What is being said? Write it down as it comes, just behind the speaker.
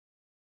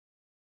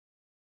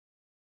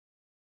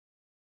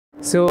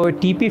So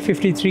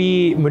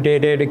TP53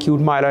 mutated acute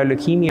myeloid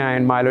leukemia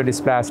and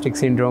myelodysplastic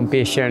syndrome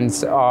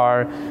patients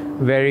are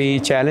very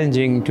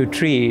challenging to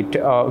treat,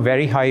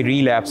 very high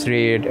relapse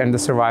rate, and the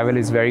survival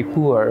is very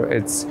poor.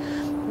 It's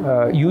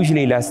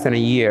usually less than a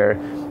year.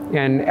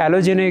 And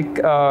allogeneic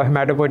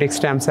hematopoietic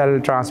stem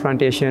cell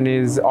transplantation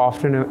is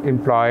often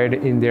employed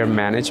in their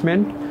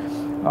management.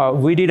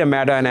 We did a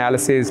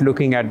meta-analysis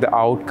looking at the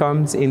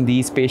outcomes in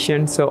these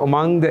patients. So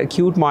among the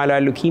acute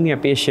myeloid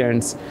leukemia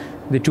patients,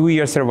 the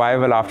 2-year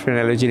survival after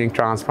an allogeneic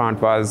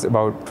transplant was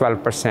about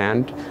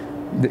 12%.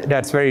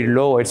 That's very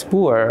low, it's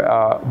poor,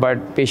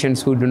 but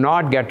patients who do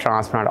not get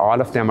transplant, all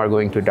of them are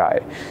going to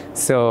die.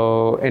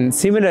 So, and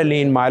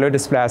similarly in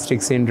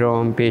myelodysplastic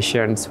syndrome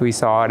patients, we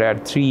saw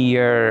that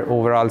 3-year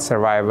overall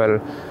survival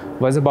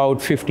was about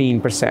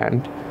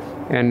 15%,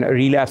 and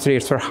relapse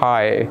rates were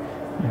high,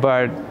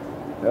 but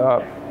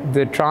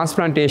the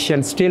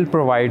transplantation still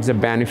provides a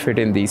benefit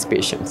in these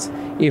patients.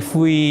 If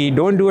we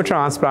don't do a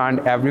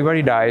transplant,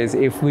 everybody dies.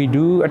 If we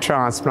do a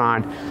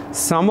transplant,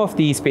 some of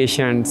these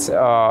patients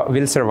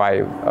will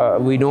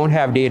survive. We don't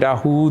have data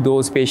who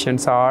those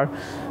patients are.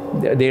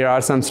 There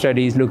are some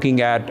studies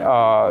looking at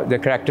the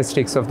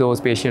characteristics of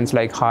those patients,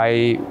 like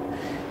high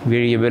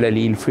variable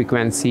allele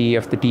frequency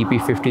of the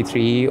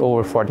TP53,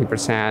 over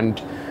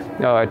 40%.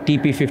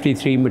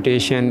 TP53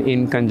 mutation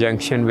in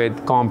conjunction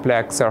with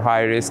complex or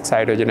high-risk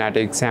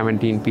cytogenetic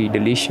 17p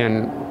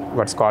deletion,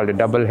 what's called a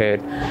double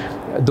hit.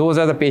 Those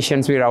are the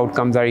patients where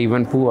outcomes are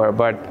even poor,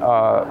 but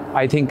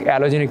I think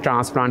allogeneic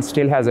transplant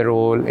still has a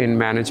role in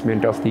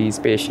management of these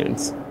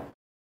patients.